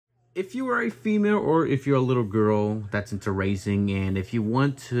if you are a female or if you're a little girl that's into racing, and if you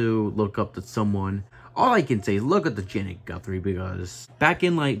want to look up to someone, all I can say is look at the Janet Guthrie, because back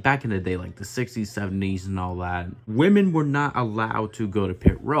in the day, like the 60s, 70s and all that, women were not allowed to go to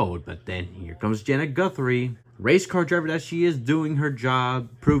pit road. But then here comes Janet Guthrie, race car driver that she is, doing her job,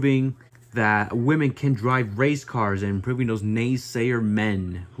 proving that women can drive race cars, and proving those naysayer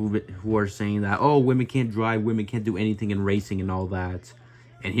men who are saying that, oh, women can't drive, women can't do anything in racing and all that.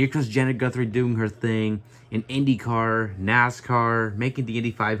 And here comes Janet Guthrie doing her thing in IndyCar, NASCAR, making the Indy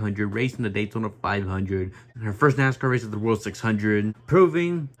 500, racing the Daytona 500, her first NASCAR race at the World 600,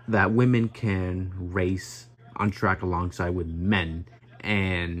 proving that women can race on track alongside with men.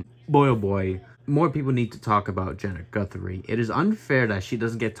 And boy, oh boy, more people need to talk about Janet Guthrie. It is unfair that she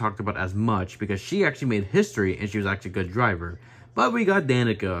doesn't get talked about as much, because she actually made history and she was actually a good driver. But we got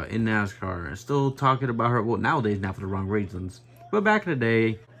Danica in NASCAR, still talking about her, well, nowadays now for the wrong reasons. But back in the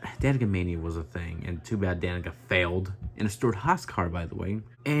day, Danica Mania was a thing, and too bad Danica failed in a Stewart-Haas car, by the way.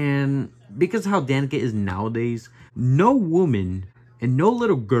 And because of how Danica is nowadays, no woman and no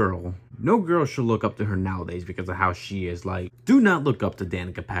little girl, no girl should look up to her nowadays because of how she is. Like, do not look up to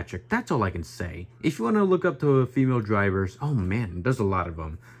Danica Patrick. That's all I can say. If you want to look up to female drivers, oh man, there's a lot of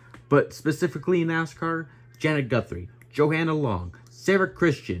them. But specifically in NASCAR, Janet Guthrie, Johanna Long, Sarah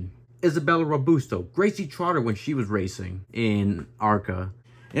Christian, Isabella Robusto, Gracie Trotter when she was racing in ARCA.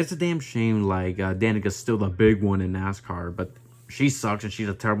 It's a damn shame, like, Danica's still the big one in NASCAR, but she sucks and she's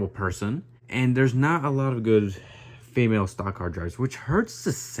a terrible person. And there's not a lot of good female stock car drivers, which hurts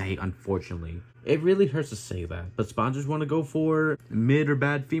to say, unfortunately. It really hurts to say that. But sponsors want to go for mid or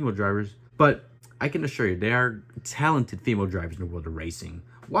bad female drivers. But I can assure you, there are talented female drivers in the world of racing.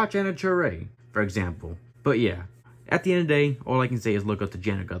 Watch NHRA, for example. But yeah. At the end of the day, all I can say is look up to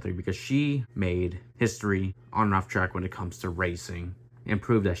Janet Guthrie, because she made history on and off track when it comes to racing and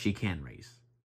proved that she can race.